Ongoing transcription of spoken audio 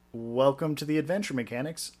Welcome to the Adventure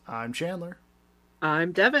Mechanics. I'm Chandler.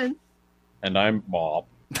 I'm Devin. And I'm Bob.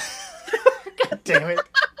 God damn it.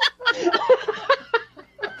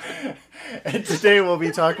 And today we'll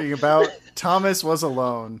be talking about Thomas Was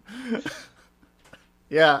Alone.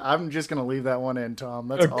 Yeah, I'm just going to leave that one in, Tom.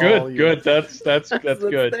 That's all Good, you. good. That's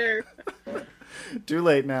good. There. Too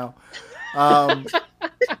late now.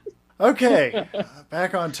 Okay,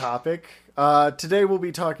 back on topic. Today we'll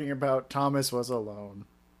be talking about Thomas Was Alone.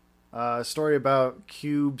 A story about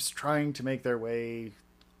cubes trying to make their way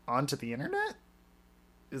onto the internet?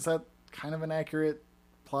 Is that kind of an accurate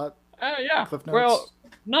plot? Yeah. Cliff notes? Well,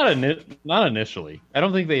 not initially. I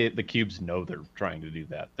don't think the cubes know they're trying to do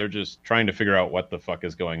that. They're just trying to figure out what the fuck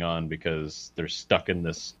is going on because they're stuck in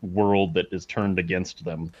this world that is turned against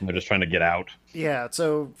them. And they're just trying to get out. Yeah,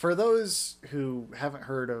 so for those who haven't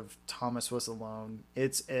heard of Thomas Was Alone,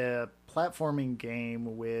 it's a platforming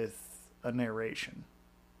game with a narration.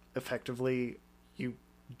 Effectively, you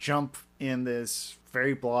jump in this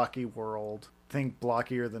very blocky world. Think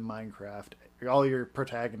blockier than Minecraft. All your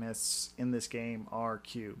protagonists in this game are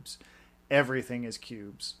cubes. Everything is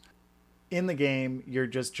cubes. In the game, you're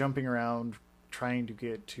just jumping around trying to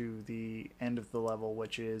get to the end of the level,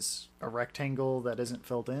 which is a rectangle that isn't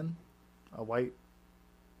filled in. A white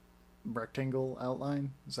rectangle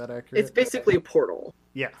outline. Is that accurate? It's basically a portal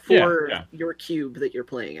Yeah. for Yeah. your cube that you're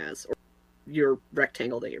playing as, or your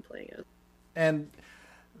rectangle that you're playing as. And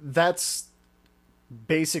that's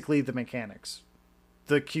basically the mechanics.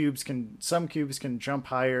 Some cubes can jump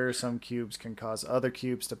higher, some cubes can cause other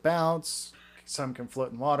cubes to bounce, some can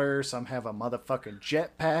float in water, some have a motherfucking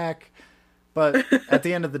jetpack. But at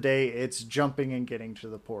the end of the day, it's jumping and getting to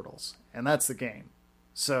the portals. And that's the game.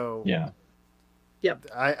 So Yeah. Yep.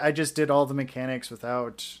 I just did all the mechanics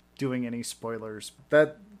without doing any spoilers.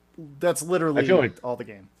 That's literally I feel like- all the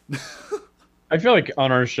game. I feel like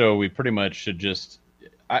on our show we pretty much should just.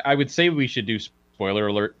 I would say we should do spoiler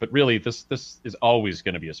alert, but really this is always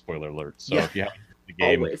going to be a spoiler alert. So Yeah. if you have the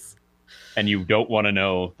game Always. and you don't want to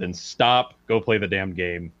know, then stop. Go play the damn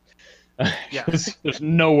game. Yeah. There's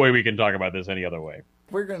no way we can talk about this any other way.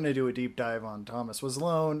 We're going to do a deep dive on Thomas Was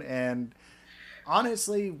Alone, and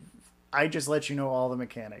honestly, I just let you know all the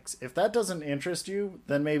mechanics. If that doesn't interest you,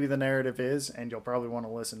 then maybe the narrative is, and you'll probably want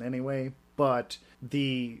to listen anyway. But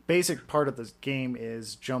the basic part of this game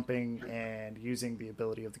is jumping and using the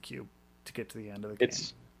ability of the cube to get to the end of the game.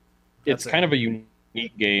 It's That's kind of a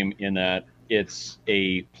unique game in that it's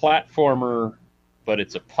a platformer, but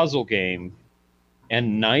it's a puzzle game,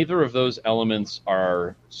 and neither of those elements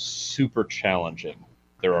are super challenging.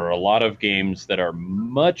 There are a lot of games that are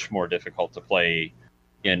much more difficult to play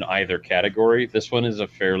in either category. This one is a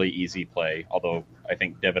fairly easy play, although I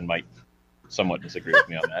think Devin might somewhat disagree with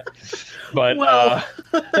me on that. But Well,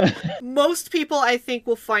 most people, I think,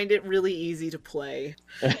 will find it really easy to play.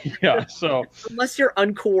 yeah, so Unless you're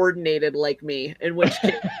uncoordinated like me, in which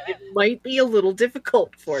case it might be a little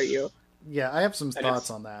difficult for you. Yeah, I have some And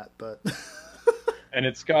thoughts on that, but and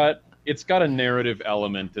it's got a narrative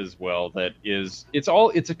element as well that is it's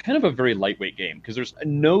a kind of a very lightweight game because there's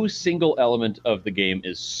no single element of the game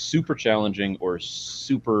is super challenging or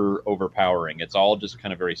super overpowering. It's all just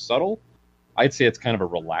kind of very subtle. I'd say it's kind of a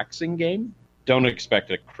relaxing game. Don't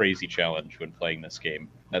expect a crazy challenge when playing this game.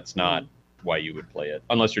 That's not why you would play it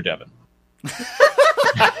unless you're Devin.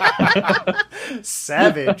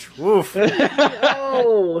 savage. Oof.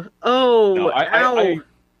 Oh, No, ow.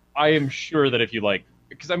 I am sure that if you like,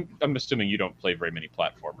 because I'm assuming you don't play very many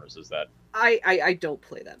platformers. Is that I don't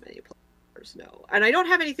play that many players, no. And I don't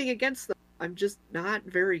have anything against them. I'm just not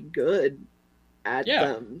very good at Yeah.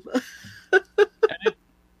 them.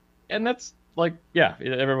 and that's like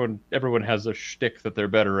everyone has a shtick that they're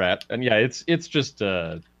better at, and yeah, it's just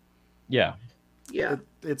yeah. Yeah.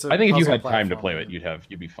 It's a I think if you puzzle had time to platformer. play it,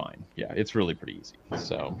 you'd be fine. Yeah, it's really pretty easy,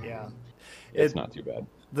 so Yeah. it's It- not too bad.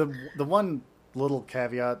 The one little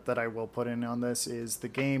caveat that I will put in on this is the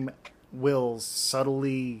game will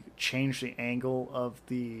subtly change the angle of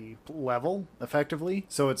the level effectively.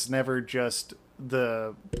 So it's never just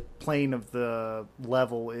the plane of the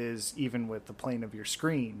level is even with the plane of your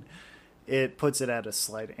screen. It puts it at a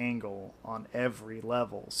slight angle on every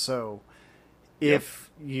level. So if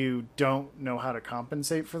you don't know how to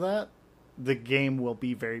compensate for that, the game will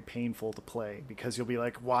be very painful to play because you'll be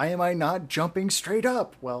like, why am I not jumping straight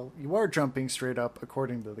up? Well, you are jumping straight up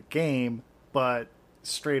according to the game, but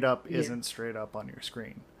straight up isn't straight up on your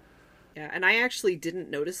screen. Yeah, and I actually didn't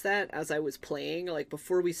notice that as I was playing. Like,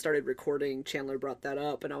 before we started recording, Chandler brought that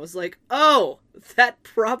up, and I was like, oh, that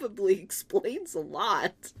probably explains a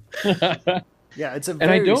lot. Yeah, it's a And I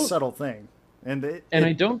very don't- subtle thing. And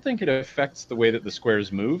I don't think it affects the way that the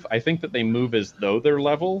squares move. I think that they move as though they're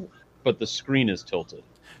level, but the screen is tilted.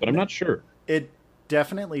 But I'm not sure. It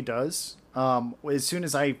definitely does. As soon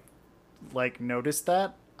as I noticed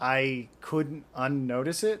that, I couldn't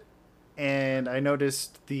unnotice it, and I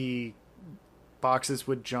noticed the boxes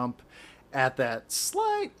would jump at that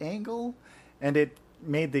slight angle, and it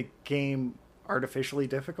made the game artificially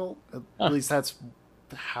difficult. At least that's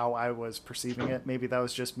how I was perceiving it. Maybe that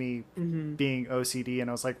was just me being OCD, and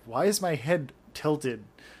I was like, why is my head tilted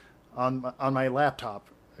on my laptop?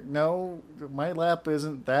 No, my lap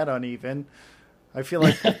isn't that uneven. I feel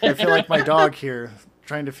like my dog here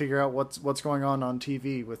trying to figure out what's going on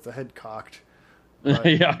TV with the head cocked. But,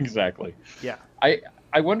 yeah, exactly. Yeah.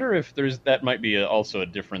 I wonder if that might be also a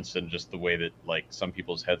difference in just the way that some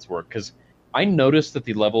people's heads work, because I noticed that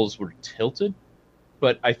the levels were tilted,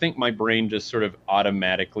 but I think my brain just sort of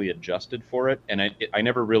automatically adjusted for it, and I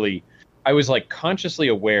never really, I was consciously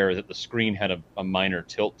aware that the screen had a minor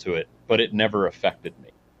tilt to it, but it never affected me.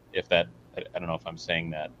 If that, I don't know if I'm saying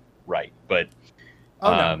that right, but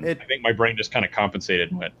I think my brain just kind of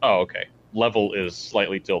compensated and went, oh, okay, level is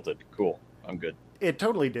slightly tilted, cool, I'm good. It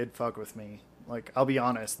totally did fuck with me. I'll be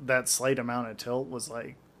honest, that slight amount of tilt was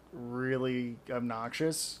really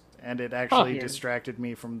obnoxious, and it actually distracted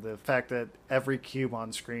me from the fact that every cube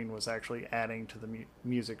on screen was actually adding to the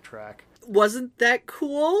music track. Wasn't that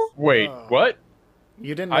cool? Wait, what?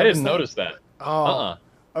 You didn't? I didn't notice that. Oh,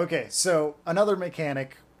 okay. So another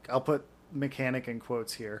mechanic, I'll put mechanic in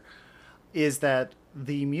quotes here, is that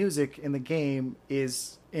the music in the game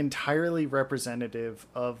is entirely representative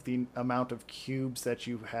of the amount of cubes that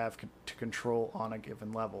you have to control on a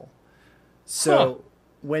given level. So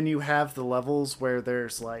when you have the levels where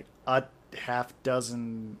there's a half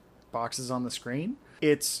dozen boxes on the screen,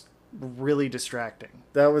 it's really distracting.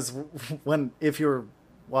 That was when, if you were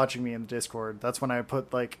watching me in the Discord, that's when I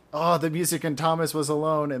put the music in Thomas Was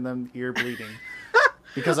Alone and then ear bleeding.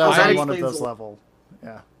 Because I was on one of those level.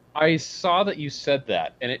 Yeah. I saw that you said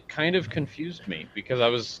that, and it kind of confused me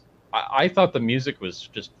because I thought the music was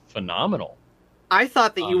just phenomenal. I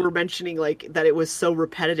thought that you were mentioning that it was so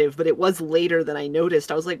repetitive, but it was later than I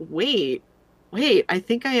noticed. I was like, wait, I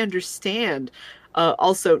think I understand.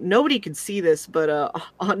 Also, nobody could see this, but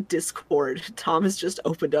on Discord, Thomas just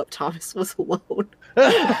opened up Thomas Was Alone.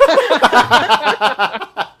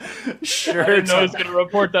 Sure. I didn't know I was going to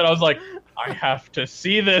report that. I was like, I have to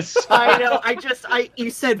see this. I know. You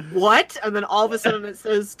said what? And then all of a sudden it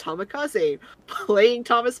says Tamikaze playing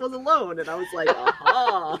Thomas Was Alone. And I was like,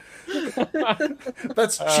 aha.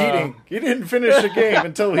 That's cheating. You didn't finish the game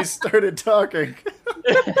until we started talking.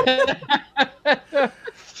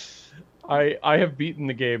 I have beaten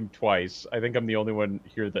the game twice. I think I'm the only one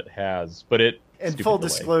here that has. But in full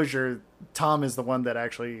disclosure, Tom is the one that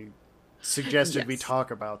actually suggested we talk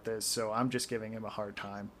about this. So I'm just giving him a hard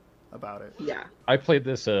time about it. Yeah. I played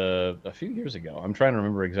this a few years ago. I'm trying to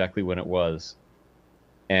remember exactly when it was.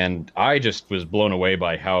 And I just was blown away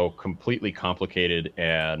by how completely complicated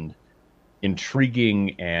and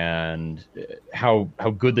intriguing and how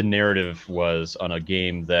good the narrative was on a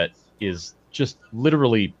game that is just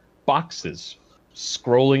literally boxes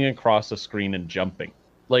scrolling across a screen and jumping.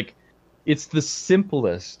 It's the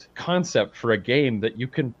simplest concept for a game that you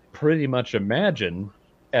can pretty much imagine,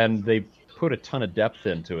 and they put a ton of depth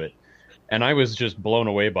into it. And I was just blown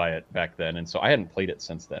away by it back then. And so I hadn't played it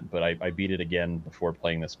since then, but I beat it again before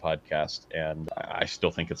playing this podcast. And I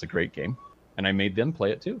still think it's a great game. And I made them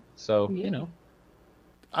play it too. So,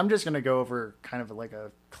 I'm just going to go over kind of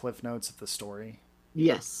a Cliff Notes of the story.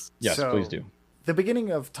 Yes. Yes, so, please do. The beginning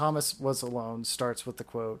of Thomas Was Alone starts with the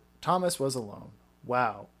quote, "Thomas was alone.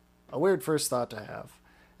 Wow. A weird first thought to have."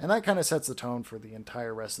 And that kind of sets the tone for the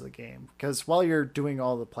entire rest of the game. Because while you're doing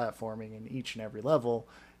all the platforming in each and every level,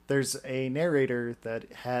 there's a narrator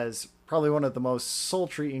that has probably one of the most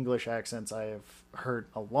sultry English accents I have heard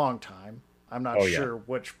in a long time. I'm not sure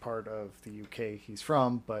which part of the UK he's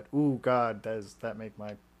from, but ooh, God, does that make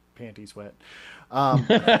my panties wet.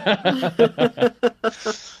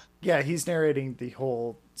 Yeah, he's narrating the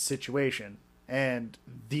whole situation. And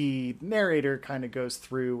the narrator kind of goes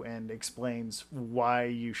through and explains why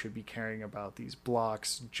you should be caring about these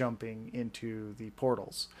blocks jumping into the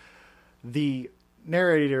portals. The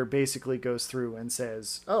narrator basically goes through and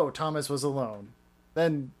says, "Oh, Thomas was alone."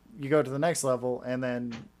 Then you go to the next level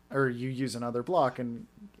or you use another block, and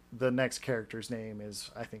the next character's name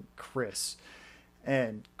is, I think, Chris.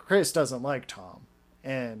 And Chris doesn't like Tom.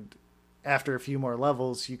 And after a few more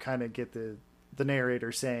levels, you kind of get the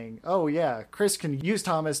narrator saying, "Oh yeah, Chris can use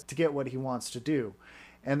Thomas to get what he wants to do."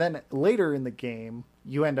 And then later in the game,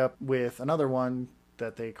 you end up with another one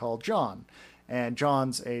that they call John. and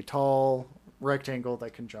John's a tall rectangle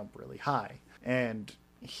that can jump really high. And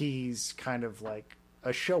he's kind of like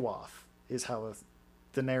a show-off, is how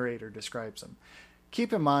the narrator describes him.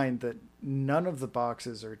 Keep in mind that none of the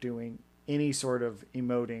boxes are doing any sort of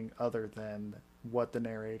emoting other than what the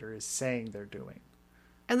narrator is saying they're doing.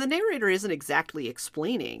 And the narrator isn't exactly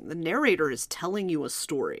explaining. The narrator is telling you a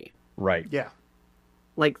story. Right. Yeah.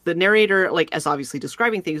 Like, the narrator, like, as obviously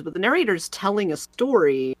describing things, but the narrator's telling a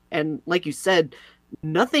story. And like you said,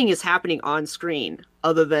 nothing is happening on screen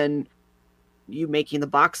other than you making the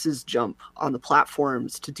boxes jump on the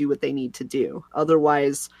platforms to do what they need to do.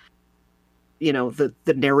 Otherwise, you know, the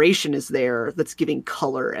narration is there that's giving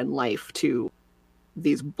color and life to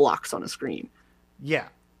these blocks on a screen. Yeah.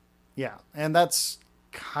 Yeah. And that's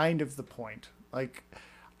kind of the point. Like,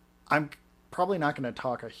 I'm probably not going to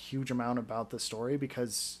talk a huge amount about the story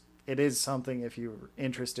because it is something, if you're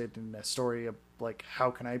interested in a story of like,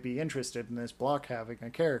 how can I be interested in this block having a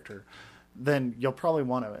character, then you'll probably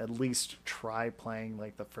want to at least try playing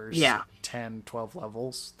like the first 10, 12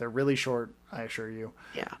 levels. They're really short, I assure you.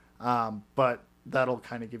 Yeah. But that'll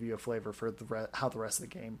kind of give you a flavor for how the rest of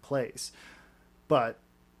the game plays. But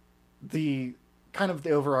the kind of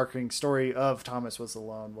the overarching story of Thomas Was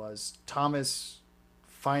Alone was Thomas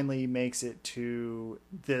finally makes it to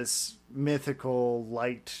this mythical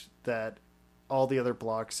light that all the other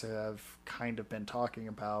blocks have kind of been talking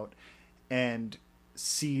about, and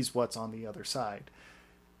sees what's on the other side.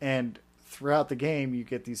 And throughout the game, you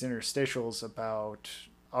get these interstitials about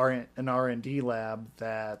an R&D lab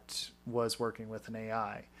that was working with an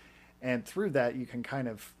AI. And through that, you can kind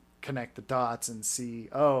of connect the dots and see,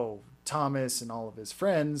 oh, Thomas and all of his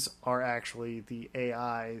friends are actually the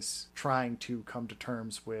AIs trying to come to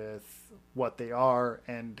terms with what they are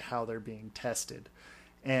and how they're being tested.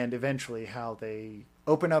 And eventually how they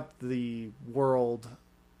open up the world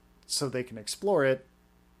so they can explore it,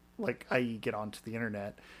 like, i.e. get onto the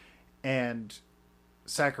internet, and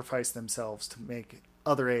sacrifice themselves to make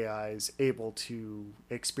other AIs able to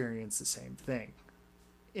experience the same thing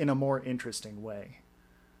in a more interesting way.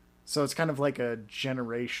 So it's kind of like a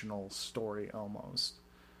generational story almost.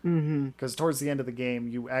 Because towards the end of the game,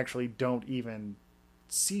 you actually don't even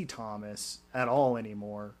see Thomas at all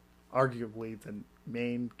anymore. Arguably the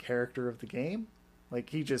main character of the game.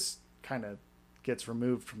 Like, he just kind of gets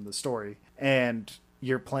removed from the story. And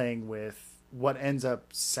you're playing with what ends up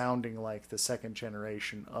sounding like the second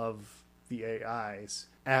generation of the AIs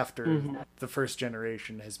after the first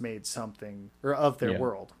generation has made something, or of their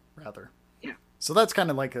world, rather. Yeah. So that's kind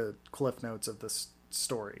of like a cliff notes of this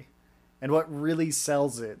story. And what really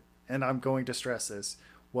sells it, and I'm going to stress this,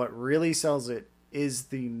 what really sells it is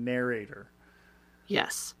the narrator.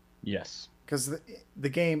 Yes. Yes. Because the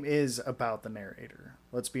game is about the narrator.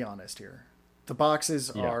 Let's be honest here. The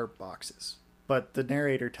boxes are boxes. But the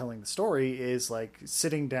narrator telling the story is like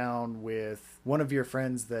sitting down with one of your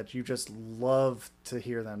friends that you just love to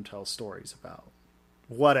hear them tell stories about.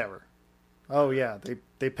 Whatever. Oh, yeah,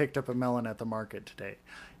 they picked up a melon at the market today.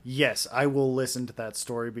 Yes, I will listen to that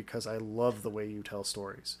story because I love the way you tell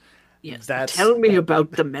stories. Yes, tell me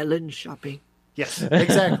about the melon shopping. Yes,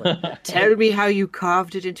 exactly. Tell me how you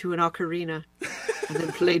carved it into an ocarina and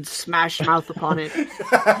then played Smash Mouth upon it.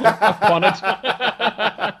 Upon it.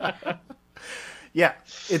 Yeah,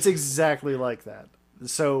 it's exactly like that.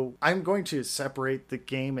 So I'm going to separate the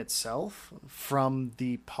game itself from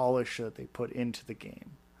the polish that they put into the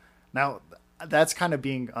game. Now, that's kind of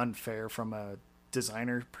being unfair from a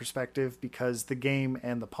designer perspective because the game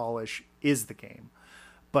and the polish is the game.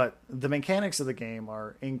 But the mechanics of the game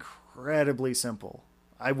are incredibly simple.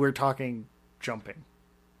 We're talking jumping.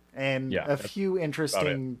 And a few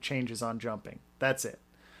interesting changes on jumping. That's it.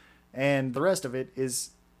 And the rest of it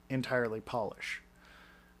is entirely polish.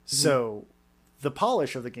 So the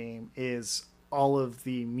polish of the game is all of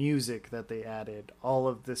the music that they added, all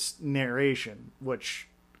of this narration, which,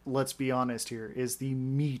 let's be honest here, is the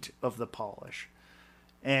meat of the polish.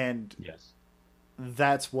 And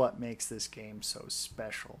that's what makes this game so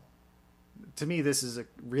special. To me, this is a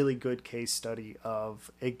really good case study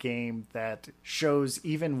of a game that shows,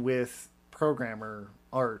 even with programmer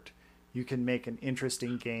art, you can make an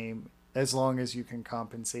interesting game as long as you can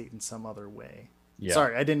compensate in some other way. Yeah.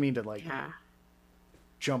 Sorry, I didn't mean to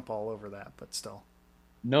jump all over that, but still.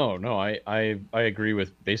 No, I agree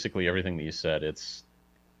with basically everything that you said.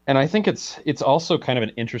 And I think it's also kind of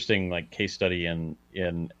an interesting like case study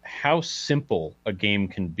in how simple a game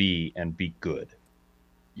can be and be good.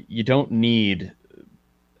 You don't need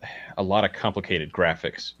a lot of complicated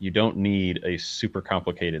graphics. You don't need a super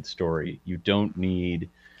complicated story. You don't need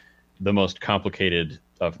the most complicated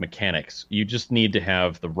of mechanics. You just need to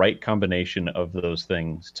have the right combination of those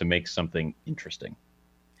things to make something interesting.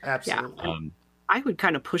 Absolutely. Yeah. I would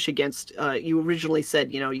kind of push against, you originally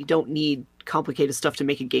said, you don't need complicated stuff to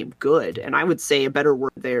make a game good. And I would say a better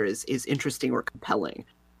word there is interesting or compelling.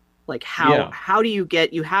 Like how do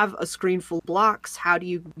you have a screen full of blocks? How do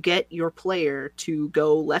you get your player to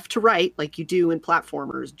go left to right like you do in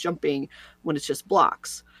platformers, jumping when it's just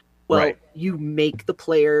blocks? Well, you make the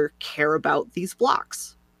player care about these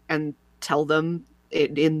blocks and tell them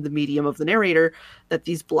in the medium of the narrator that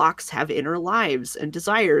these blocks have inner lives and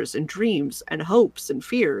desires and dreams and hopes and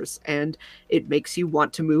fears, and it makes you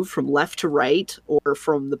want to move from left to right or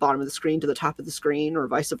from the bottom of the screen to the top of the screen or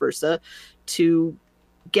vice versa to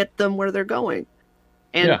get them where they're going.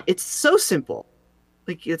 And it's so simple.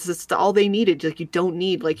 Like it's just all they needed. Like you don't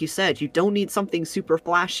need, like you said, you don't need something super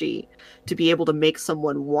flashy to be able to make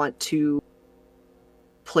someone want to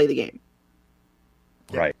play the game.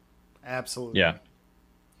 Right. Absolutely. Yeah.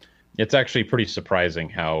 It's actually pretty surprising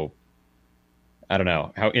how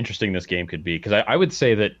interesting this game could be. Because I would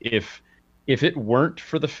say that if it weren't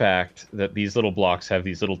for the fact that these little blocks have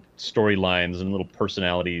these little storylines and little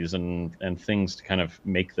personalities and things to kind of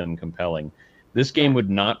make them compelling, this game would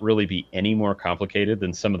not really be any more complicated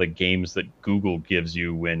than some of the games that Google gives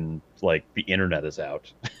you when like the internet is out.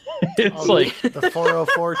 It's like the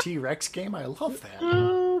 404 T-Rex game. I love that.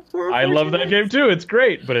 I love that game too. It's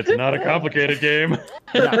great, but it's not a complicated game.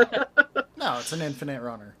 No, it's an infinite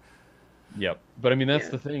runner. Yep. But I mean, that's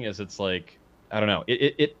the thing is it's like, I don't know.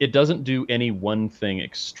 It doesn't do any one thing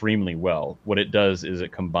extremely well. What it does is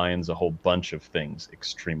it combines a whole bunch of things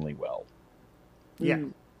extremely well. Yeah.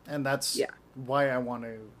 And that's why I want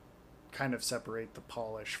to kind of separate the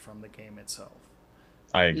polish from the game itself.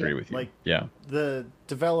 I agree with you. Like, the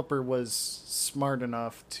developer was smart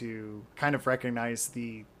enough to kind of recognize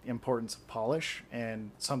the importance of polish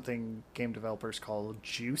and something game developers call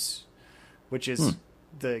juice, which is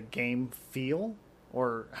the game feel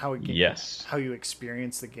or how you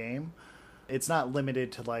experience the game. It's not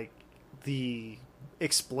limited to like the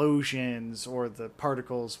explosions or the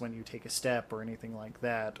particles when you take a step or anything like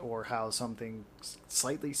that, or how something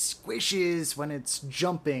slightly squishes when it's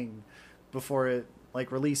jumping before it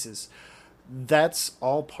like releases. That's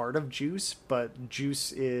all part of juice, but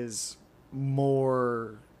juice is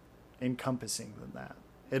more encompassing than that.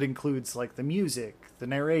 It includes like the music, the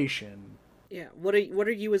narration. Yeah. What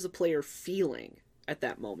are you as a player feeling at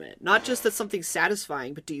that moment? Not just that something's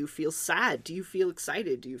satisfying, but do you feel sad? Do you feel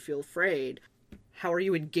excited? Do you feel afraid? How are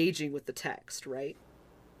you engaging with the text, right?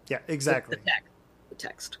 Yeah, exactly. The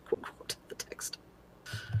text. Quote, quote, the text.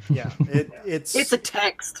 Yeah, it's a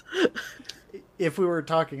text. If we were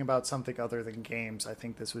talking about something other than games, I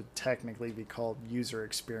think this would technically be called user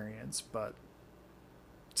experience, but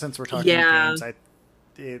since we're talking games,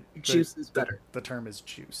 juice is better. The term is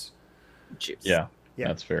juice. Juice. Yeah,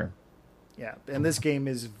 that's fair. Yeah, and this game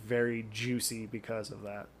is very juicy because of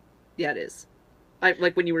that. Yeah, it is.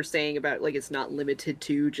 Like when you were saying about like it's not limited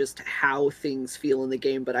to just how things feel in the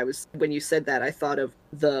game, but when you said that, I thought of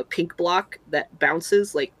the pink block that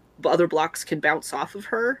bounces, like other blocks can bounce off of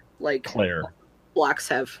her. Like Claire. Blocks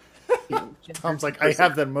have. Tom's like, I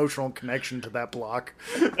have the emotional connection to that block.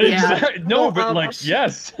 Exactly. No, but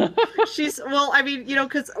yes. She's I mean,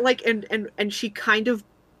 because like and she kind of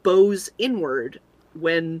bows inward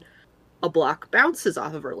when a block bounces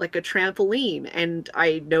off of her like a trampoline, and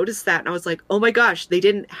I noticed that and I was like, oh my gosh, they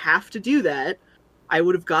didn't have to do that. I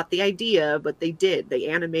would have got the idea, but they did. They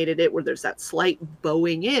animated it where there's that slight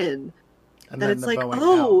bowing in, and then it's the like, bowing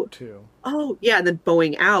out too. Oh yeah, and then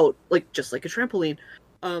bowing out like just like a trampoline.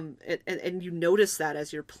 And you notice that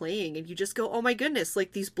as you're playing, and you just go, oh my goodness,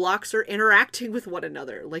 like these blocks are interacting with one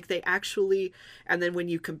another, like they actually. And then when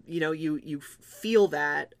you you feel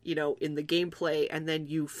that in the gameplay, and then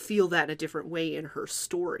you feel that in a different way in her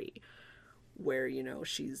story, where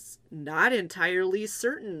she's not entirely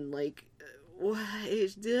certain, like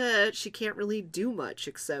she can't really do much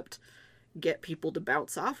except get people to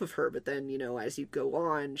bounce off of her. But then as you go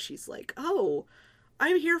on, she's like, oh,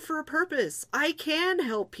 I'm here for a purpose. I can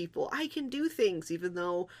help people. I can do things, even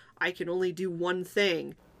though I can only do one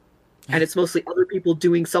thing. And it's mostly other people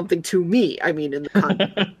doing something to me. I mean, in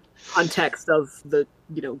the context of the,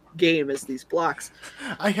 game as these blocks.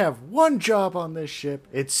 I have one job on this ship.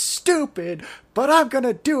 It's stupid, but I'm going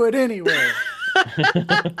to do it anyway.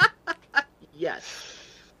 Yes.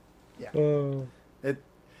 Yeah.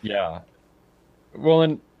 Yeah. Well,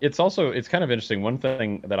 and it's kind of interesting. One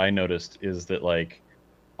thing that I noticed is that like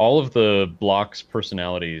all of the blocks'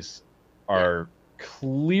 personalities are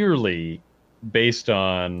clearly based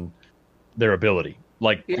on their ability.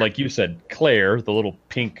 like you said, Claire, the little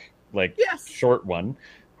pink Yes. short one,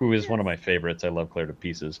 who is one of my favorites. I love Claire to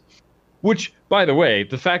pieces. Which, by the way,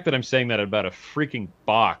 the fact that I'm saying that about a freaking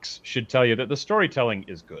box should tell you that the storytelling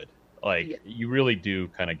is good. You really do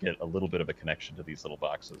kind of get a little bit of a connection to these little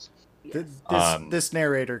boxes. This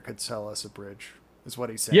narrator could sell us a bridge, is what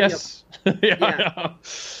he's saying. Yes. Yeah.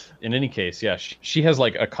 In any case, yeah, she has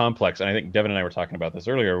like a complex, and I think Devin and I were talking about this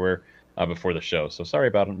earlier, where before the show. So sorry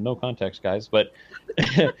about no context, guys. But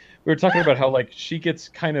we were talking about how like she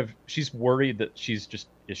gets she's worried that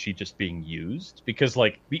is she just being used, because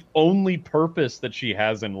like the only purpose that she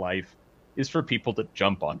has in life is for people to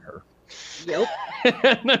jump on her. Yep.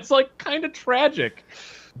 And that's like kind of tragic.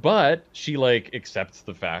 But she like accepts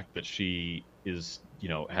the fact that she is,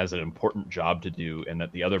 has an important job to do, and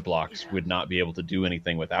that the other blocks would not be able to do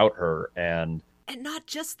anything without her. And not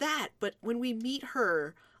just that, but when we meet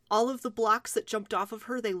her, all of the blocks that jumped off of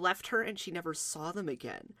her, they left her and she never saw them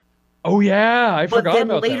again. Oh yeah, I forgot about that.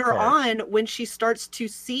 But then later on, when she starts to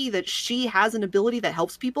see that she has an ability that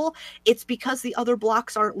helps people, it's because the other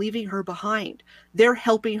blocks aren't leaving her behind. They're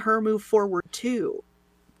helping her move forward too.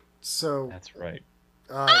 So that's right.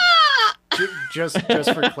 Just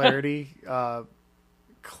for clarity,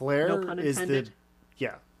 Claire No pun is intended.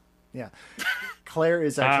 Claire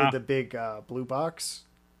is actually the big blue box.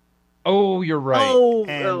 Oh, you're right.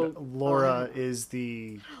 And Laura is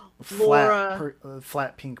the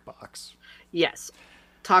flat pink box. Yes.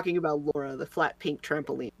 Talking about Laura, the flat pink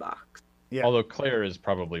trampoline box. Yeah. Although Claire is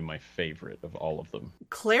probably my favorite of all of them.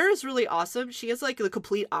 Claire is really awesome. She has like the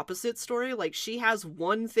complete opposite story. Like she has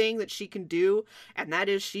one thing that she can do, and that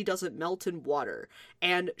is she doesn't melt in water.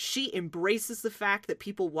 And she embraces the fact that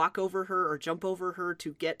people walk over her or jump over her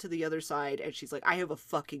to get to the other side. And she's like, I have a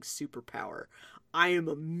fucking superpower. I am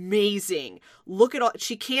amazing. Look at all,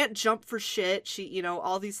 she can't jump for shit. She,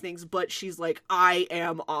 all these things, but she's like, I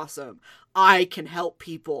am awesome. I can help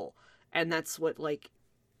people. And that's what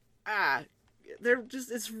they're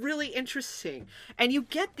just, it's really interesting. And you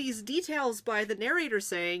get these details by the narrator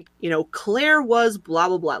saying, Claire was blah,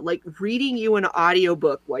 blah, blah, like reading you an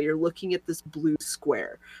audiobook while you're looking at this blue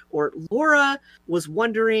square. Or Laura was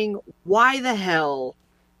wondering why the hell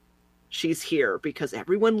she's here, because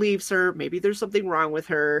everyone leaves her. Maybe there's something wrong with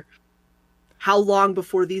her. How long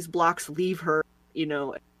before these blocks leave her?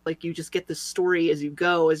 Like you just get the story as you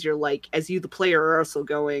go, as you're like, as you, the player, are also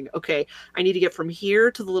going, okay, I need to get from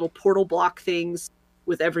here to the little portal block things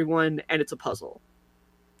with everyone, and it's a puzzle.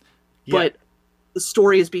 Yeah. But the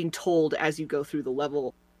story is being told as you go through the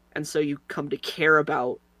level, and so you come to care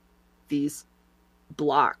about these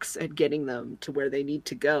blocks and getting them to where they need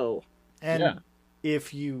to go. And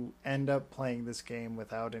if you end up playing this game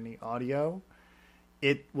without any audio,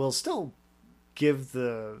 it will still give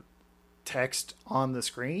the text on the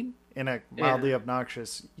screen in a mildly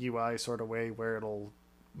obnoxious UI sort of way, where it'll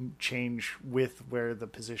change with where the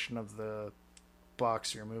position of the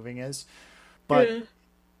box you're moving is, but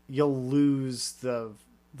you'll lose the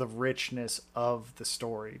richness of the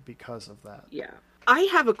story because of that. I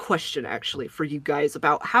have a question actually for you guys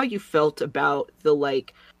about how you felt about the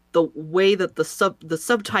way that the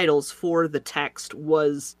subtitles for the text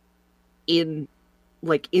was in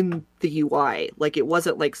the UI. Like it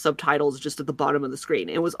wasn't like subtitles just at the bottom of the screen.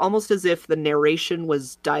 It was almost as if the narration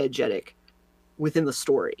was diegetic within the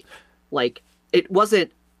story. Like it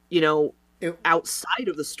wasn't, outside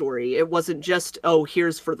of the story. It wasn't just,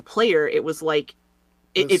 here's for the player. It was like,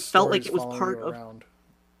 it felt like it was part of...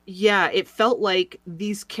 Yeah, it felt like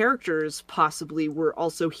these characters possibly were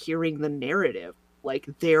also hearing the narrative. Like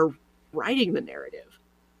they're writing the narrative.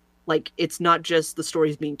 Like it's not just the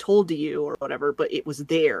stories being told to you or whatever, but it was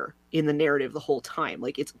there in the narrative the whole time.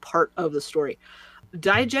 Like it's part of the story.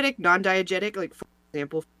 Diegetic, non-diegetic, like for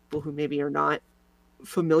example, people who maybe are not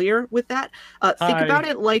familiar with that, think about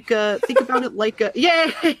it like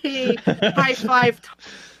yay, high five.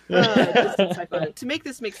 To make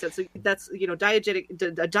this make sense, that's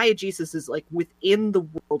diegesis is like within the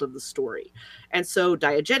world of the story, and so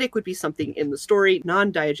diegetic would be something in the story,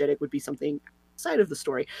 non-diegetic would be something outside of the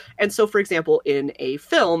story. And so, for example, in a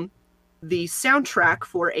film, the soundtrack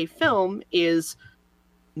for a film is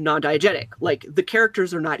non-diegetic. Like the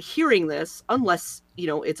characters are not hearing this unless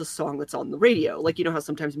it's a song that's on the radio. Like how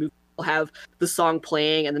sometimes movies will have the song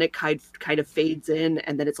playing and then it kind of fades in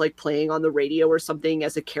and then it's like playing on the radio or something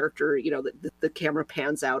as a character, the camera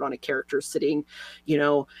pans out on a character sitting,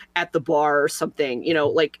 at the bar or something,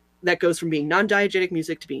 like that goes from being non-diegetic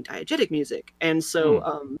music to being diegetic music. And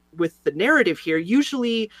so with the narrative here,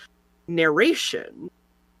 usually narration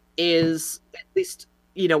is, at least,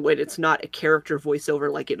 when it's not a character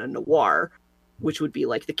voiceover like in a noir, which would be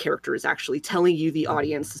like the character is actually telling you, the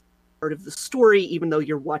audience is part of the story, even though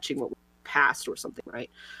you're watching what passed or something, right?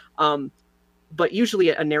 But usually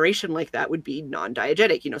a narration like that would be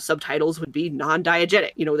non-diegetic. You know, subtitles would be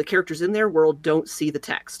non-diegetic. You know, the characters in their world don't see the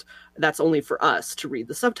text. That's only for us to read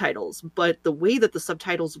the subtitles. But the way that the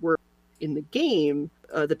subtitles were in the game,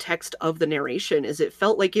 the text of the narration, is it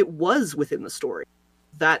felt like it was within the story,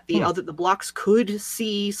 that the blocks could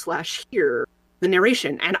see/hear the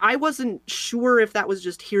narration. And I wasn't sure if that was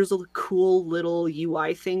just, here's a cool little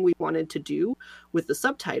UI thing we wanted to do with the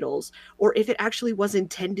subtitles, or if it actually was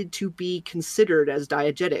intended to be considered as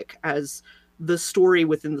diegetic, as the story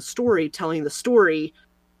within the story, telling the story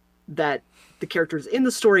that the characters in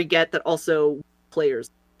the story get, that also players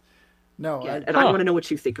get. And I want to know what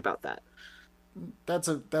you think about that.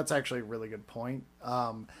 That's actually a really good point.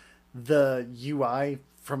 The UI,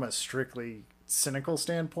 from a strictly cynical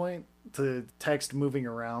standpoint, the text moving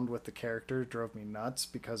around with the character drove me nuts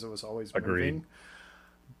because it was always moving.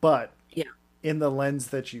 But in the lens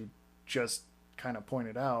that you just kind of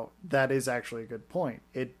pointed out, that is actually a good point.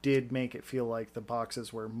 It did make it feel like the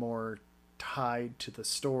boxes were more tied to the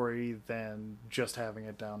story than just having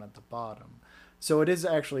it down at the bottom. So it is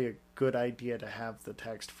actually a good idea to have the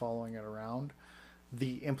text following it around.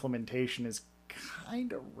 The implementation is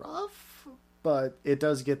kind of rough, but it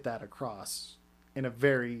does get that across in a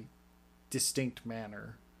very distinct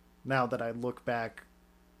manner now that I look back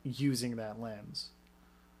using that lens.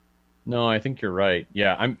 No, I think you're right.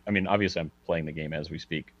 Yeah, I mean, obviously I'm playing the game as we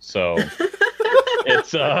speak. So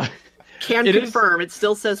it's confirm. It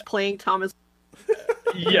still says playing Thomas.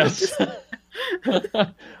 Yes.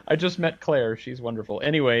 I just met Claire. She's wonderful.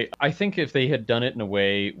 Anyway, I think if they had done it in a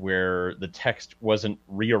way where the text wasn't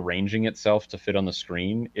rearranging itself to fit on the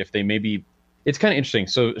screen, if they maybe... It's kind of interesting.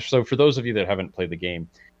 So for those of you that haven't played the game,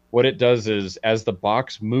 what it does is, as the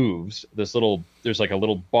box moves, there's like a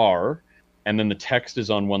little bar, and then the text is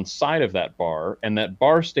on one side of that bar, and that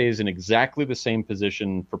bar stays in exactly the same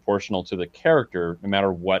position proportional to the character, no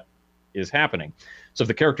matter what is happening. So if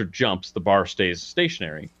the character jumps, the bar stays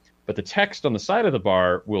stationary. But the text on the side of the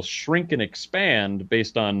bar will shrink and expand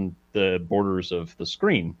based on the borders of the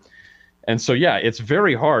screen. And so, yeah, it's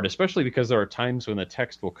very hard, especially because there are times when the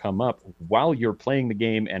text will come up while you're playing the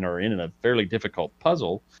game and are in a fairly difficult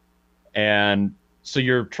puzzle. And so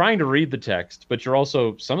you're trying to read the text, but you're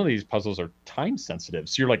also, some of these puzzles are time sensitive.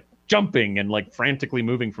 So you're like jumping and like frantically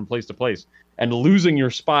moving from place to place and losing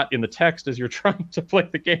your spot in the text as you're trying to play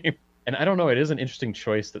the game. And I don't know, it is an interesting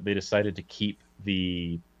choice that they decided to keep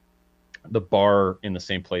the bar in the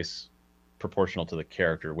same place proportional to the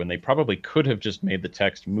character, when they probably could have just made the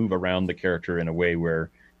text move around the character in a way where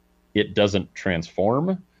it doesn't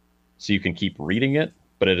transform, so you can keep reading it,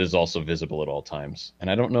 but it is also visible at all times. And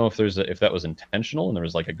I don't know if if that was intentional and there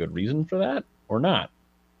was like a good reason for that or not.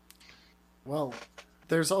 Well,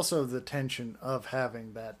 there's also the tension of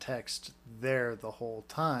having that text there the whole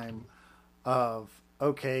time of,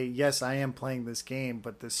 okay, yes, I am playing this game,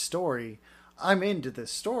 but this story, I'm into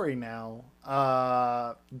this story now.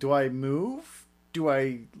 Do I move? Do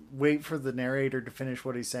I wait for the narrator to finish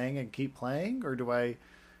what he's saying and keep playing? Or do I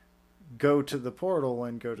go to the portal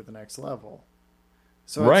and go to the next level?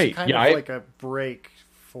 So it's kind of like a break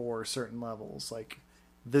for certain levels. Like,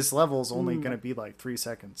 this level is only going to be like 3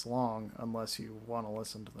 seconds long unless you want to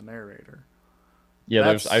listen to the narrator.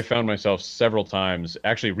 Yeah, I found myself several times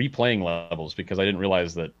actually replaying levels because I didn't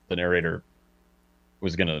realize that the narrator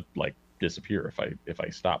was going to like disappear if I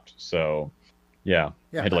stopped. So yeah,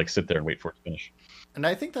 I had to like sit there and wait for it to finish. And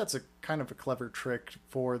I think that's a kind of a clever trick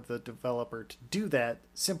for the developer to do that,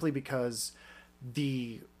 simply because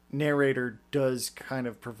the narrator does kind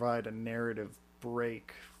of provide a narrative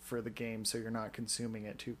break for the game, so you're not consuming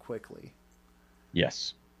it too quickly.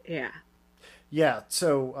 Yes. Yeah,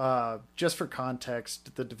 so just for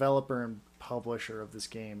context, the developer and publisher of this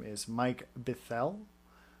game is Mike Bithell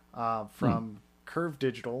from Curve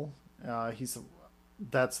Digital.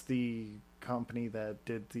 That's the company that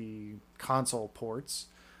did the console ports,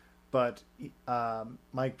 but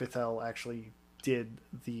Mike Bithell actually did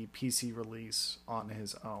the PC release on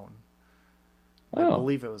his own. I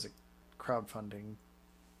believe it was a crowdfunding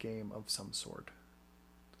game of some sort.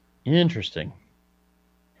 Interesting.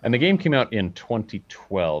 And the game came out in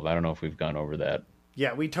 2012. I don't know if we've gone over that.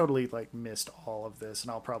 Yeah, we totally like missed all of this, and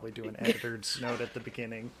I'll probably do an editor's note at the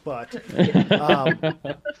beginning. But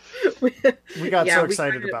we got so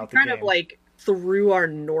excited about the game. Kind of like threw our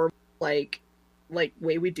normal like way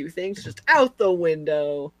we do things just out the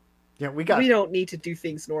window. Yeah, we don't need to do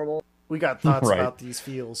things normal. We got thoughts about these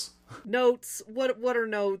feels. Notes. What are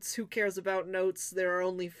notes? Who cares about notes? There are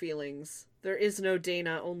only feelings. There is no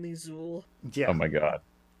Dana, only Zool. Yeah. Oh my god.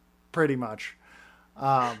 Pretty much.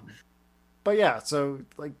 But yeah, so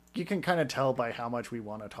like you can kind of tell by how much we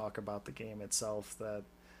want to talk about the game itself that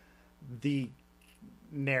the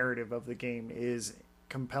narrative of the game is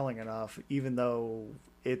compelling enough, even though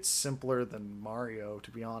it's simpler than Mario, to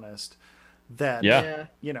be honest, that Yeah.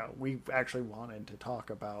 you know, we actually wanted to talk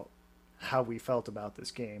about how we felt about this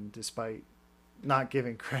game, despite not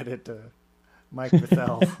giving credit to Mike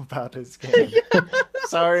Bethel about his game.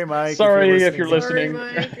 Sorry, Mike. Sorry if you're listening.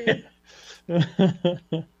 Sorry,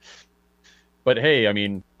 Mike. But hey, I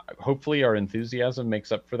mean, hopefully our enthusiasm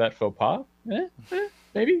makes up for that faux pas.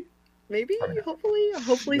 Maybe. Maybe,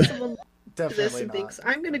 hopefully someone listens to this Definitely and not. thinks,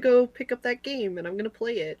 I'm going to go pick up that game and I'm going to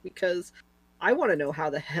play it because I want to know how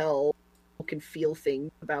the hell people can feel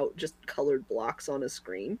things about just colored blocks on a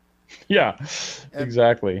screen. Yeah, And-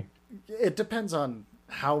 exactly. It depends on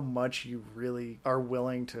how much you really are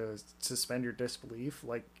willing to suspend your disbelief,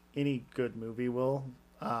 like any good movie will.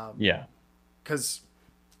 Yeah. Because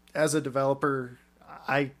as a developer,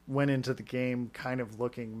 I went into the game kind of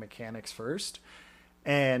looking mechanics first,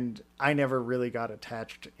 and I never really got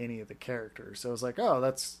attached to any of the characters. So I was like, oh,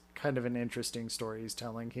 that's kind of an interesting story he's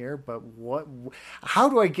telling here, but how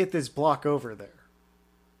do I get this block over there?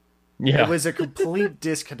 Yeah. It was a complete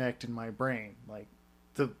disconnect in my brain. Like,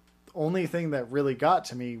 the only thing that really got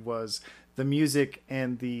to me was the music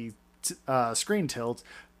and the screen tilt,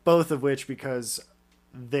 both of which, because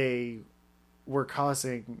they were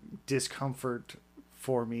causing discomfort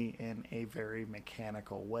for me in a very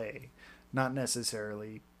mechanical way, not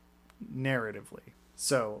necessarily narratively.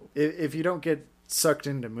 So if you don't get sucked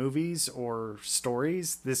into movies or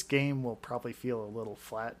stories, this game will probably feel a little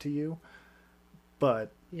flat to you.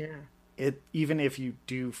 But Yeah. even if you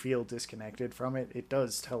do feel disconnected from it, it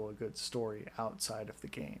does tell a good story outside of the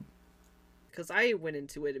game. Because I went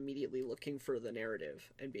into it immediately looking for the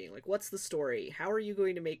narrative and being like, what's the story? How are you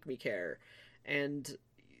going to make me care? And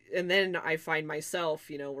then I find myself,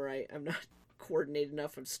 where I'm not coordinated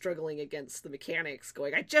enough. I'm struggling against the mechanics,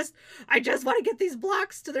 going, I just want to get these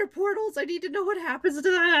blocks to their portals. I need to know what happens to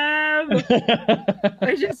them.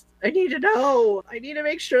 I need to know. I need to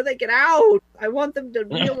make sure they get out. I want them to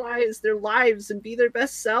realize their lives and be their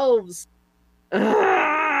best selves.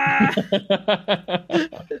 Ah!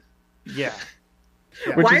 Yeah.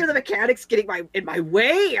 Why are the mechanics getting in my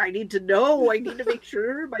way? I need to know. I need to make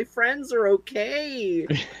sure my friends are okay.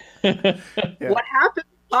 Yeah. What happened,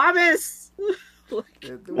 Thomas?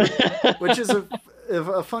 Which is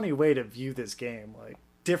a funny way to view this game, like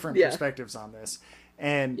different perspectives on this,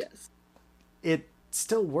 and Yes. it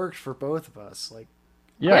still worked for both of us. Like,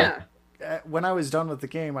 Yeah. when I was done with the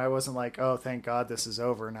game, I wasn't like, oh, thank God this is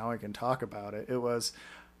over, now I can talk about it. It was,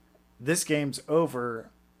 this game's over,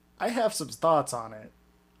 I have some thoughts on it,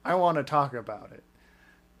 I want to talk about it.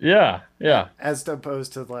 Yeah. As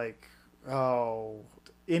opposed to like, oh,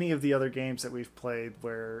 any of the other games that we've played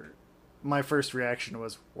where my first reaction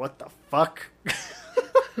was, what the fuck?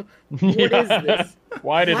 What is this?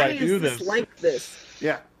 Why did Why I do is this? like this?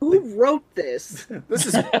 Yeah. Who wrote this? This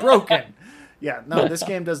is broken. Yeah, no, this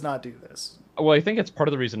game does not do this. Well, I think it's part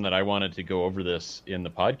of the reason that I wanted to go over this in the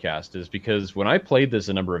podcast is because when I played this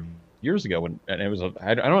a number of years ago, and it was,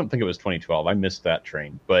 I don't think it was 2012. I missed that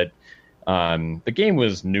train, but the game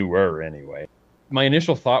was newer anyway. My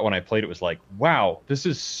initial thought when I played it was like, wow, this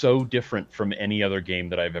is so different from any other game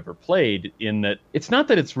that I've ever played, in that it's not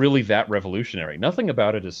that it's really that revolutionary. Nothing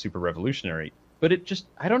about it is super revolutionary, but it just,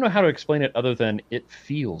 I don't know how to explain it other than it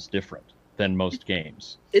feels different than most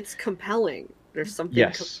games. It's compelling. There's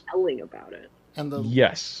something compelling about it. And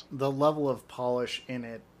the level of polish in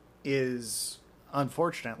it is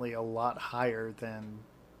unfortunately a lot higher than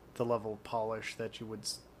the level of polish that you would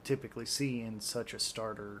typically see in such a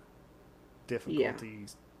starter difficulty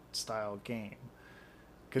style game.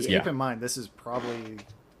 Because keep in mind, this is probably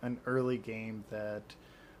an early game that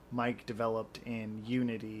Mike developed in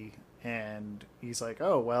Unity, and he's like,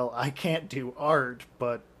 oh, well, I can't do art,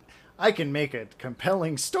 but I can make a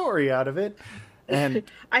compelling story out of it. And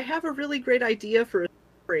I have a really great idea for a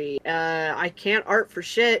story. I can't art for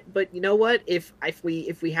shit, but you know what? If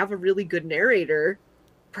we have a really good narrator,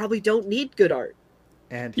 probably don't need good art.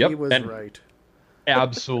 And he was right.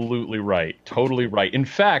 Absolutely right. Totally right. In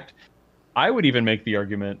fact, I would even make the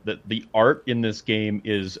argument that the art in this game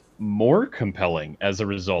is more compelling as a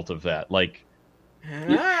result of that. Like,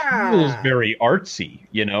 it feels very artsy.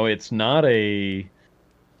 It's not a...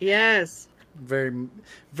 Yes. Very,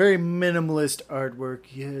 very minimalist artwork.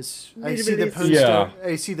 Yes, I see the Minimalist.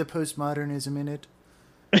 I see the postmodernism in it.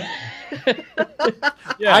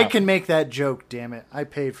 Yeah. I can make that joke, damn it. I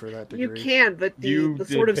paid for that You degree. can, but You the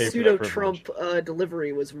did sort of pay for that pseudo-Trump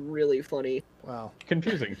delivery was really funny. Wow.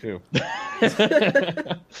 Confusing too.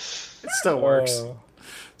 It still works.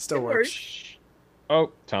 Still It works.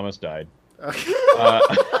 Oh, Thomas died. That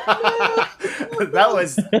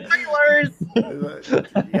was... Spoilers!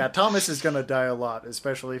 Yeah, Thomas is going to die a lot,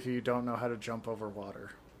 especially if you don't know how to jump over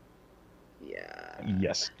water. Yeah.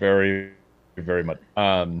 Yes, very, very much.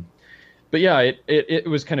 But yeah, it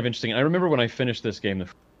was kind of interesting. I remember when I finished this game the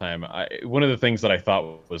first time, one of the things that I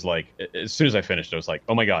thought was like, as soon as I finished, I was like,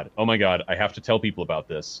 oh my god, I have to tell people about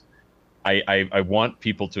this. I want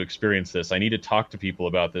people to experience this. I need to talk to people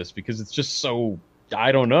about this because it's just so,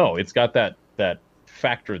 I don't know. It's got that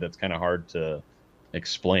factor that's kind of hard to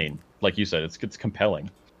explain. Like you said, it's compelling.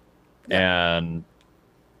 Yeah. And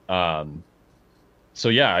so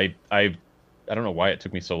yeah, I don't know why it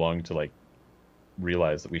took me so long to like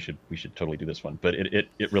realize that we should totally do this one, but it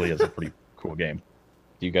really is a pretty cool game.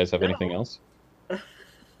 Do you guys have anything else? I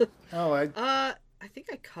think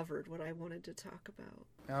I covered what I wanted to talk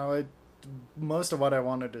about. Most of what I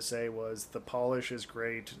wanted to say was the polish is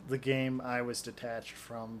great. The game I was detached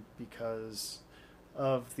from because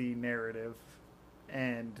of the narrative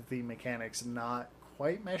and the mechanics not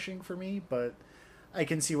quite meshing for me, but I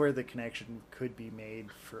can see where the connection could be made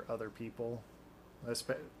for other people,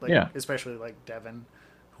 especially like Devin,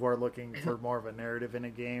 who are looking for more of a narrative in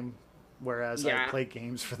a game, whereas I play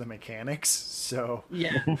games for the mechanics. So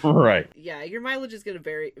Right. Yeah, your mileage is going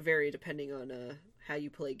to vary depending on how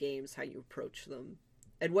you play games, how you approach them,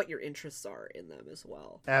 and what your interests are in them as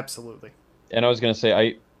well. Absolutely. And I was going to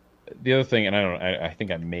say, the other thing, and I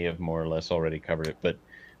think I may have more or less already covered it, but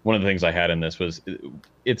one of the things I had in this was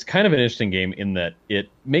it's kind of an interesting game in that it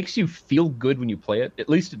makes you feel good when you play it. At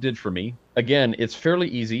least it did for me. Again, it's fairly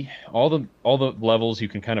easy. All the levels you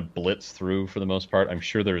can kind of blitz through for the most part. I'm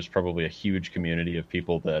sure there's probably a huge community of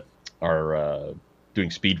people that are doing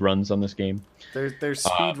speed runs on this game. There's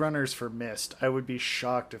speed runners for Myst. I would be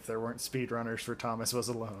shocked if there weren't speed runners for Thomas Was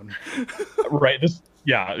Alone. Right.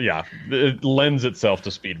 Yeah. It lends itself to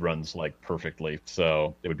speed runs like perfectly.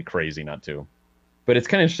 So it would be crazy not to. But it's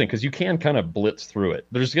kind of interesting because you can kind of blitz through it.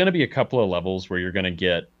 There's going to be a couple of levels where you're going to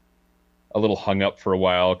get a little hung up for a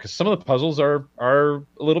while because some of the puzzles are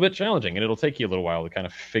a little bit challenging and it'll take you a little while to kind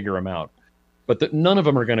of figure them out. But none of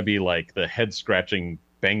them are going to be like the head scratching,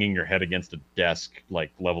 banging your head against a desk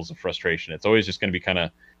like levels of frustration. It's always just going to be kind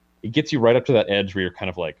of, it gets you right up to that edge where you're kind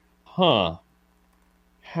of like, how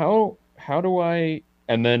do I,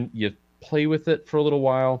 and then you play with it for a little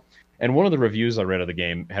while. And one of the reviews I read of the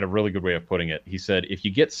game had a really good way of putting it. He said, if you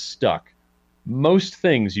get stuck, most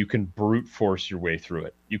things you can brute force your way through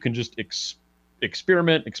it. You can just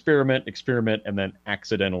experiment, and then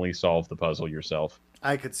accidentally solve the puzzle yourself.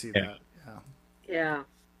 I could see that. Yeah.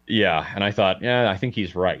 Yeah, and I thought, I think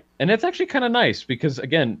he's right. And it's actually kind of nice because,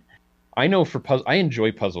 again, I know I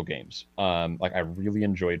enjoy puzzle games. Like I really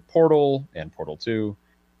enjoyed Portal and Portal 2,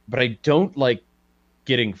 but I don't like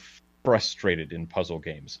getting frustrated in puzzle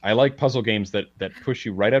games. I like puzzle games that push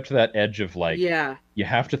you right up to that edge of like, you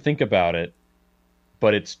have to think about it,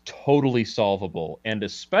 but it's totally solvable. And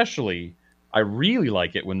especially, I really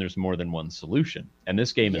like it when there's more than one solution. And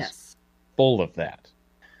this game is full of that.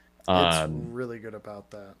 It's really good about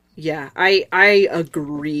that. Yeah, I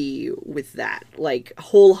agree with that, like,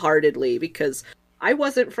 wholeheartedly, because I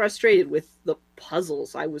wasn't frustrated with the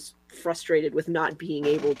puzzles. I was frustrated with not being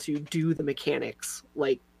able to do the mechanics,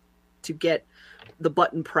 like, to get the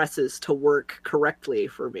button presses to work correctly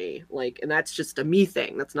for me. Like, and that's just a me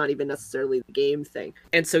thing. That's not even necessarily the game thing.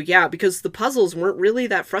 And so, yeah, because the puzzles weren't really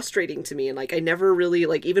that frustrating to me. And like, I never really,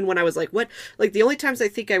 like, even when I was like, what, like the only times I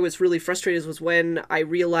think I was really frustrated was when I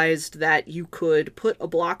realized that you could put a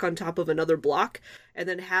block on top of another block and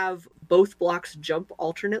then have both blocks jump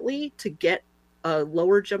alternately to get a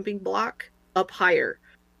lower jumping block up higher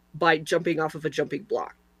by jumping off of a jumping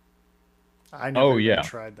block. I never even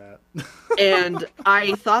tried that. And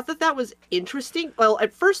I thought that was interesting. Well,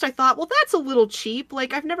 at first I thought, well, that's a little cheap.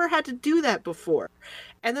 Like, I've never had to do that before.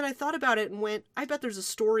 And then I thought about it and went, I bet there's a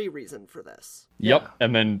story reason for this. Yep. Yeah.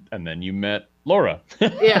 And then you met Laura.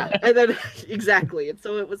 Yeah. And then exactly. And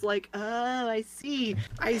so it was like, oh, I see.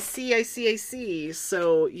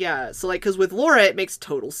 So yeah. So like, cause with Laura, it makes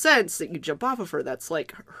total sense that you jump off of her. That's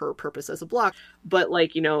like her purpose as a block. But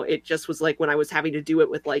like, you know, it just was like when I was having to do it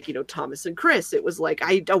with like, you know, Thomas and Chris, it was like,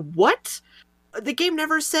 what? The game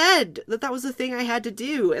never said that was the thing I had to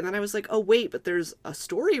do. And then I was like, oh, wait, but there's a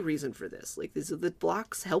story reason for this. Like, these are the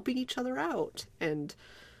blocks helping each other out and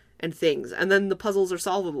things. And then the puzzles are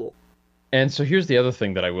solvable. And so here's the other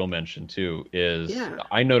thing that I will mention too is Yeah.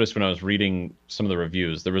 I noticed when I was reading some of the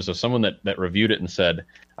reviews, there was someone that reviewed it and said,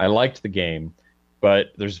 I liked the game,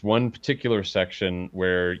 but there's one particular section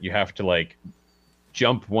where you have to like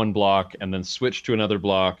jump one block and then switch to another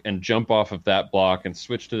block and jump off of that block and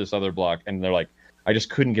switch to this other block. And they're like, I just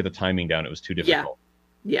couldn't get the timing down. It was too difficult.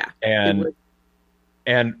 Yeah.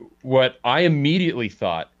 And what I immediately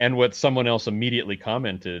thought and what someone else immediately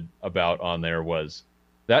commented about on there was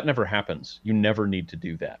that never happens. You never need to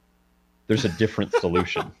do that. There's a different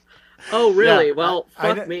solution. Oh, really? Yeah, well,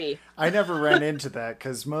 fuck me. I never ran into that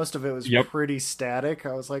because most of it was Yep. pretty static.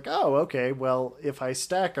 I was like, oh, okay, well, if I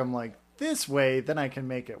stack them like this way, then I can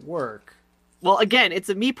make it work. Well, again, it's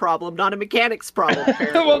a me problem, not a mechanics problem.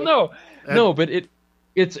 Apparently. Well, no, but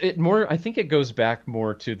it's more. I think it goes back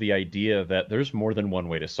more to the idea that there's more than one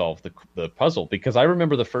way to solve the puzzle. Because I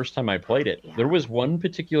remember the first time I played it, there was one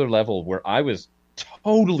particular level where I was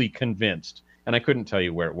totally convinced, and I couldn't tell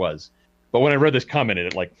you where it was. But when I read this comment,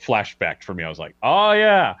 it like flashbacked for me. I was like, oh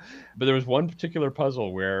yeah. But there was one particular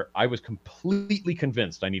puzzle where I was completely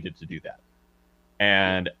convinced I needed to do that.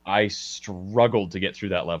 And I struggled to get through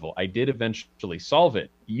that level. I did eventually solve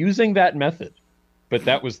it using that method, but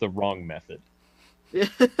that was the wrong method.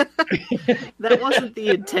 That wasn't the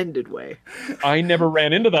intended way. I never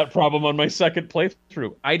ran into that problem on my second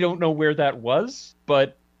playthrough. I don't know where that was,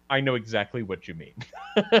 but I know exactly what you mean.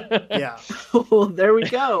 Yeah. Well, there we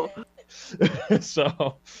go.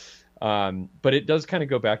 So, but it does kind of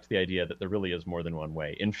go back to the idea that there really is more than one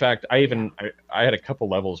way. In fact, I had a couple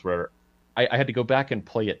levels where I had to go back and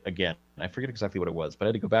play it again. I forget exactly what it was, but I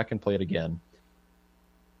had to go back and play it again.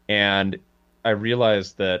 And I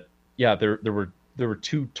realized that, yeah, there were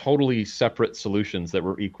two totally separate solutions that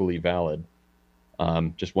were equally valid.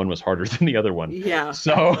 Just one was harder than the other one. Yeah.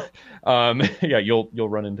 So, yeah, you'll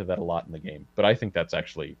run into that a lot in the game. But I think that's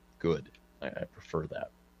actually good. I prefer that.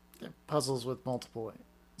 Puzzles with multiple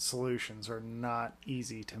solutions are not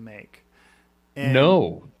easy to make. And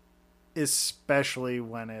No. especially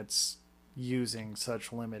when it's using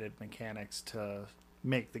such limited mechanics to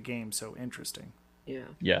make the game so interesting. Yeah.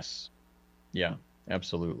 Yes. Yeah,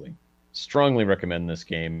 absolutely. Strongly recommend this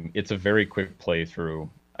game. It's a very quick playthrough.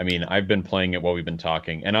 I mean, I've been playing it while we've been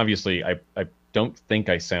talking, and obviously I don't think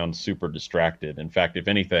I sound super distracted. In fact, if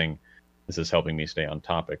anything, this is helping me stay on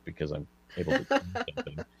topic because I'm able to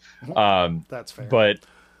do something. That's fair. But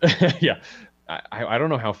yeah, I don't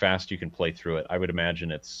know how fast you can play through it. I would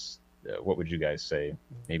imagine it's, what would you guys say?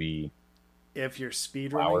 Maybe if you're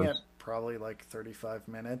speedrunning hours? it, probably like 35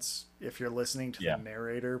 minutes. If you're listening to Yeah. the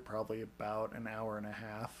narrator, probably about an hour and a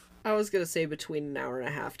half. I was gonna say between an hour and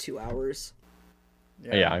a half, 2 hours.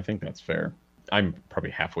 yeah, I think that's fair. I'm probably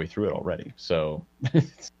halfway through it already, so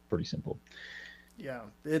it's pretty simple. Yeah,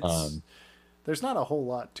 it's there's not a whole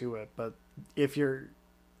lot to it, but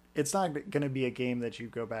it's not going to be a game that you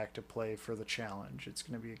go back to play for the challenge. It's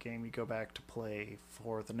going to be a game you go back to play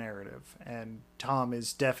for the narrative. And Tom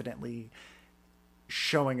is definitely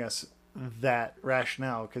showing us that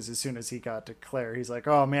rationale, because as soon as he got to Claire, he's like,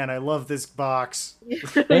 oh man, I love this box.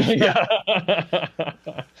 Yeah.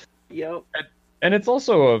 Yep. And it's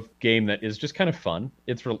also a game that is just kind of fun.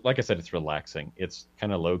 It's like I said, it's relaxing. It's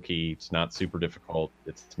kind of low key. It's not super difficult.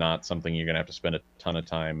 It's not something you're gonna have to spend a ton of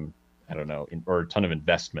time, I don't know, or a ton of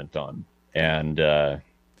investment on. And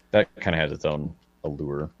that kind of has its own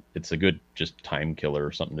allure. It's a good just time killer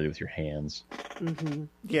or something to do with your hands. Mm-hmm.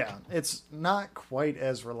 Yeah, it's not quite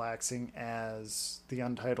as relaxing as the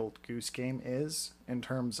Untitled Goose Game is in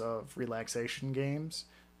terms of relaxation games.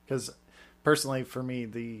 Because personally, for me,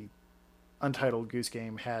 the Untitled Goose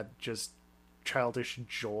Game had just childish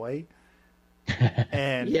joy.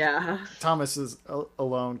 And Yeah. Thomas's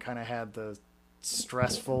Alone kind of had the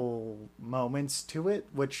stressful moments to it,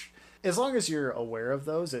 which, as long as you're aware of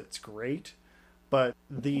those, it's great. But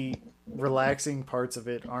the relaxing parts of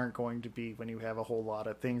it aren't going to be when you have a whole lot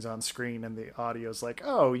of things on screen and the audio's like,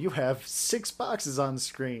 oh, you have 6 boxes on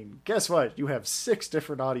screen. Guess what? You have 6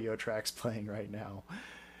 different audio tracks playing right now.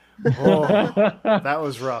 Oh, that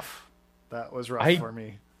was rough. That was rough for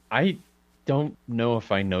me. I don't know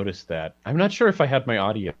if I noticed that. I'm not sure if I had my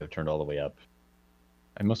audio turned all the way up.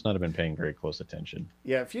 I must not have been paying very close attention.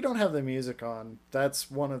 Yeah, if you don't have the music on,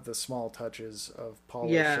 that's one of the small touches of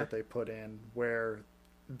polish that they put in, where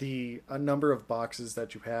a number of boxes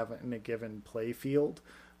that you have in a given play field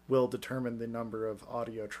will determine the number of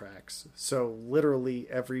audio tracks. So literally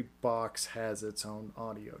every box has its own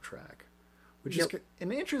audio track, which is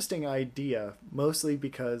an interesting idea, mostly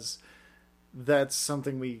because that's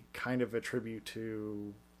something we kind of attribute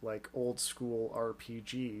to like old school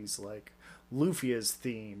RPGs, like Lufia's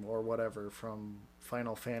theme or whatever from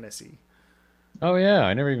Final Fantasy. Oh yeah,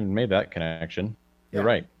 I never even made that connection. You're Yeah.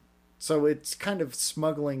 right. So it's kind of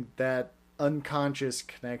smuggling that unconscious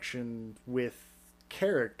connection with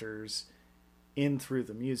characters in through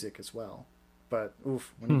the music as well. But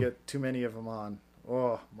oof, when you get too many of them on,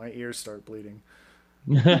 oh, my ears start bleeding.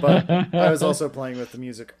 But I was also playing with the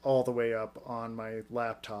music all the way up on my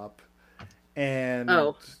laptop, and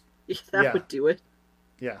Oh, that yeah, would do it.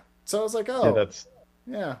 yeah. So I was like, Yeah, oh, that's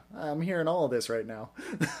yeah, I'm hearing all of this right now.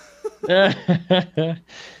 Yeah,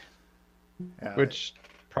 which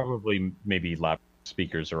probably maybe lap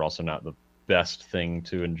speakers are also not the best thing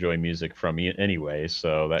to enjoy music from anyway,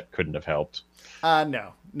 so that couldn't have helped.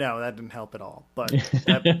 no, that didn't help at all. But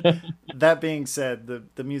that being said,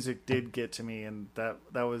 the music did get to me, and that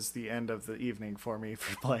was the end of the evening for me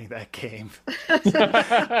for playing that game. I'm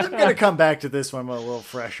gonna come back to this one a little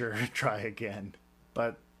fresher and try again.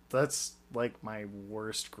 But that's like my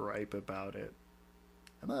worst gripe about it.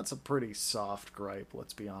 And that's a pretty soft gripe,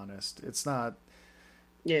 let's be honest. It's not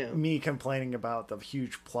Yeah. me complaining about the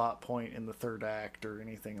huge plot point in the third act or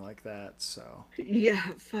anything like that, so. Yeah,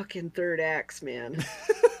 fucking third acts, man.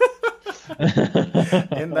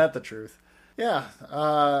 Isn't that the truth? Yeah,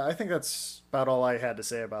 I think that's about all I had to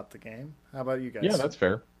say about the game. How about you guys? Yeah, that's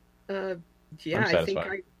fair. Uh, yeah, I'm I think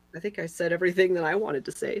satisfied. I think I said everything that I wanted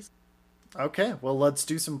to say. Okay, well, let's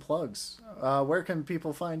do some plugs. Where can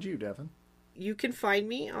people find you, Devin? You can find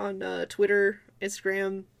me on Twitter,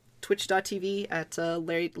 Instagram, Twitch.tv at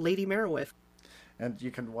Lady Merowith. And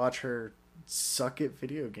you can watch her suck at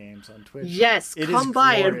video games on Twitch. Yes, It come is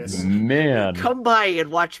by glorious. and Man. come by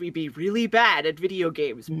and watch me be really bad at video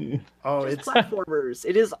games. Oh, Just it's platformers.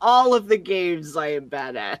 It is all of the games I am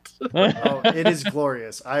bad at. oh, it is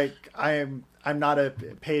glorious. I'm not a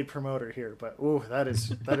paid promoter here, but ooh, that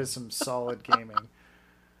is some solid gaming.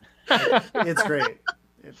 It's great.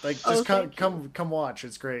 Just thank come watch.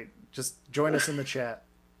 It's great. Just join us in the chat.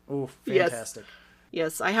 Ooh, Yes. fantastic.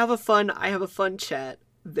 Yes, I have a fun chat.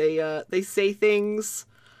 They say things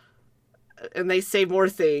and they say more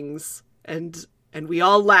things and we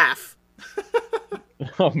all laugh.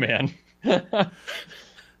 Oh man. That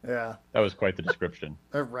Yeah. was quite the description.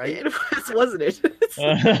 Right. It was, wasn't it?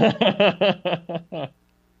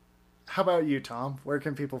 How about you, Tom? Where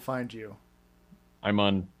can people find you? I'm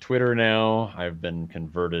on Twitter now. I've been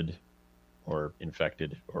converted or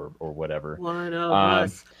infected or whatever. One of Um,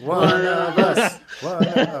 us. One of us. One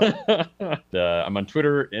of I'm on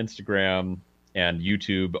Twitter, Instagram, and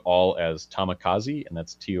YouTube, all as Tomakaze, and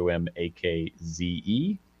that's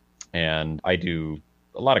Tomakze. And I do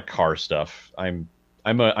a lot of car stuff. I'm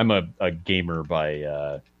a gamer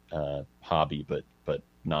by hobby, but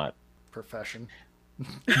not. profession.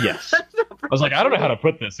 Yes, I was like, I don't know how to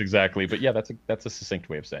put this exactly, but yeah, that's a succinct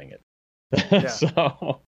way of saying it. Yeah.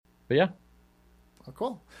 So, but yeah. Oh,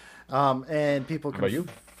 cool. And people How about can you?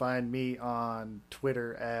 find me on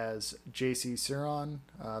Twitter as JC Siron.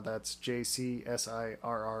 That's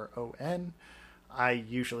JCSIRRON. I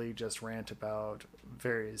usually just rant about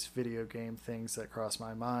various video game things that cross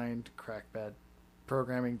my mind, crack bad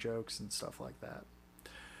programming jokes, and stuff like that.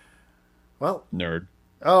 Well, Nerd.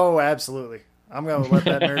 oh, absolutely. I'm going to let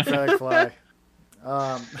that nerd flag fly.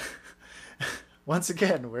 Once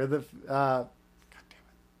again, we're the... God damn it.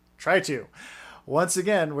 Try two. Once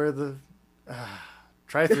again, we're the...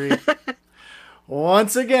 try three.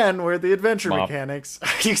 Once again, we're the adventure Mop. mechanics.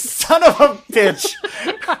 You son of a bitch!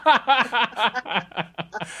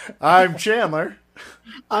 I'm Chandler.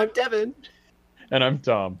 I'm Devin. And I'm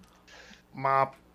Tom. Mop.